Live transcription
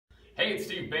Hey, it's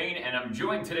Steve Bain, and I'm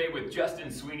joined today with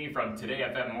Justin Sweeney from Today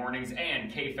FM Mornings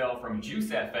and K-Fel from Juice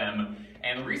FM.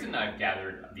 And the reason I've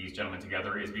gathered these gentlemen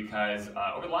together is because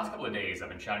over the last couple of days, I've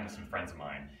been chatting with some friends of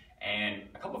mine. And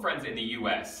a couple of friends in the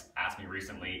US asked me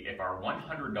recently if our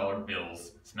 $100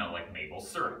 bills smell like maple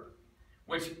syrup.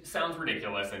 Which sounds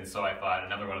ridiculous, and so I thought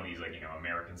another one of these,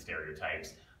 American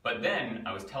stereotypes. But then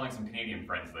I was telling some Canadian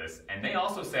friends this, and they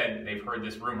also said they've heard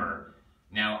this rumor.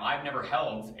 Now, I've never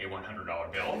held a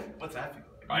 $100 bill. What's that feel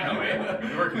like? I know, eh?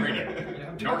 We work in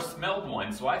radio. Nor smelled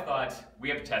one, so I thought we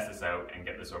have to test this out and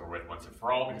get this over with once and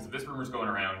for all, because if this rumor's going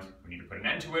around, we need to put an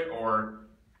end to it or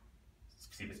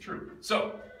see if it's true.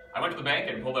 So, I went to the bank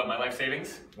and pulled out my life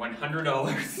savings,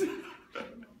 $100.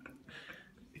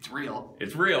 It's real.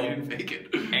 It's real. You didn't fake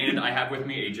it. And I have with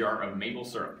me a jar of maple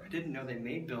syrup. I didn't know they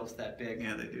made bills that big.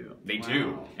 Yeah, they do. They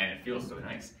do, and it feels so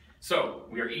nice. So,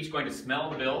 we are each going to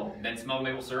smell the bill, then smell the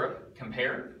maple syrup,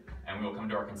 compare, and we will come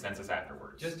to our consensus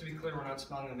afterwards. Just to be clear, we're not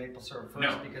smelling the maple syrup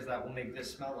first because that will make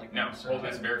this smell like no, maple syrup.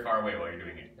 hold this very far away while you're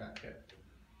doing it. Yeah. Okay.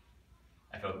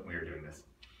 I felt we were doing this.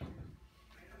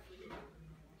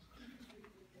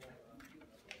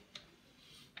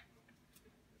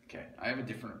 Okay, I have a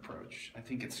different approach. I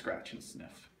think it's scratch and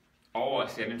sniff. Oh, I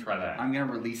see, I didn't try that. I'm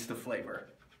gonna release the flavor.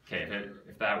 Okay,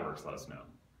 if that works, let us know.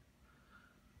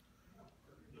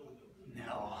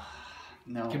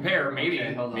 No. Compare, maybe.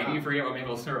 Okay, maybe you forget what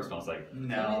maple syrup smells like.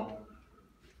 No.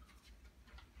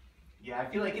 Yeah, I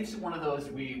feel like it's one of those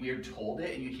we're told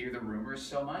it and you hear the rumors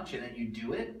so much and then you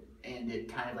do it and it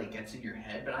kind of like gets in your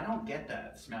head, but I don't get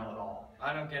that smell at all.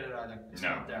 I don't get it either. It's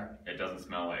not there. It doesn't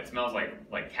smell like, it smells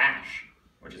like cash,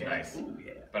 which is nice. Ooh,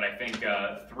 yeah. But I think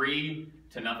 3-0,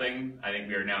 I think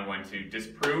we are now going to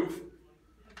disprove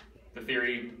the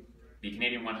theory. The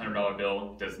Canadian $100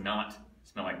 bill does not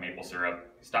smell like maple syrup.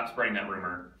 Stop spreading that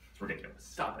rumor. It's ridiculous.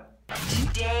 Stop it.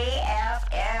 Today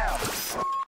FM.